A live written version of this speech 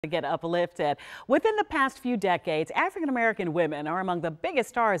Get uplifted. Within the past few decades, African-American women are among the biggest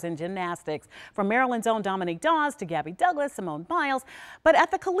stars in gymnastics, from Maryland's own Dominique Dawes to Gabby Douglas, Simone Biles. But at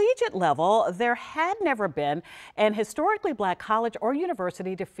the collegiate level, there had never been an historically black college or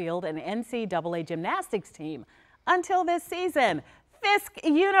university to field an NCAA gymnastics team until this season. Fisk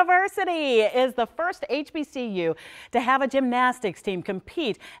University is the first HBCU to have a gymnastics team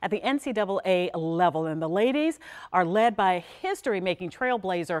compete at the NCAA level. And the ladies are led by a history-making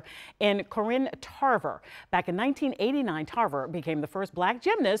trailblazer in Corinne Tarver. Back in 1989, Tarver became the first black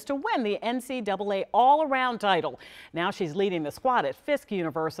gymnast to win the NCAA all-around title. Now she's leading the squad at Fisk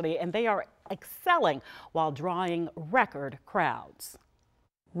University, and they are excelling while drawing record crowds.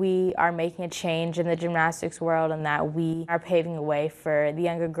 We are making a change in the gymnastics world, and that we are paving the way for the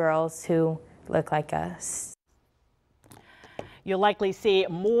younger girls who look like us. You'll likely see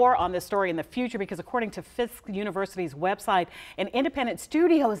more on this story in the future because, according to Fisk University's website, an independent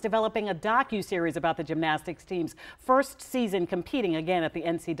studio is developing a docu-series about the gymnastics team's first season competing again at the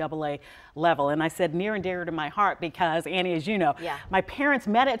NCAA level. And I said near and dear to my heart because, Annie, as you know, my parents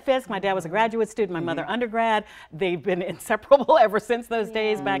met at Fisk. My dad was a graduate student, my mother undergrad. They've been inseparable ever since those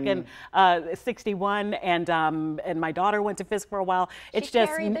days back in '61, and my daughter went to Fisk for a while. It's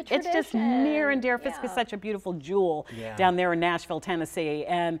just near and dear. Fisk is such a beautiful jewel down there in Nashville, Tennessee,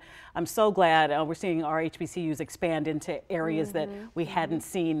 and I'm so glad we're seeing our HBCUs expand into areas that we hadn't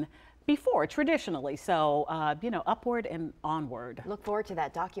seen before traditionally. So, you know, upward and onward. Look forward to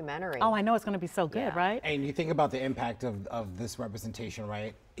that documentary. Oh, I know it's going to be so good, right? And you think about the impact of this representation,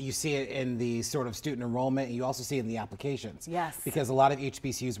 right? You see it in the sort of student enrollment, and you also see it in the applications. Yes. Because a lot of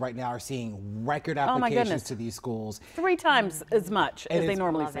HBCUs right now are seeing record applications to these schools. 3 times as much as they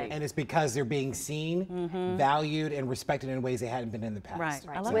normally see. And it's because they're being seen, valued, and respected in ways they hadn't been in the past.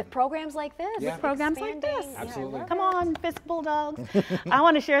 Right. With programs like this. With programs like this. Absolutely. Come on, Fisk Bulldogs. I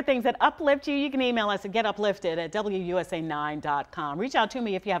want to share things that uplift you. You can email us at get-uplifted@wusa9.com. Reach out to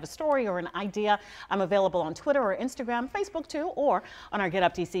me if you have a story or an idea. I'm available on Twitter or Instagram, Facebook too, or on our Get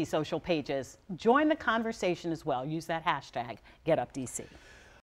Up DC social pages. Join the conversation as well. Use that hashtag GetUpDC.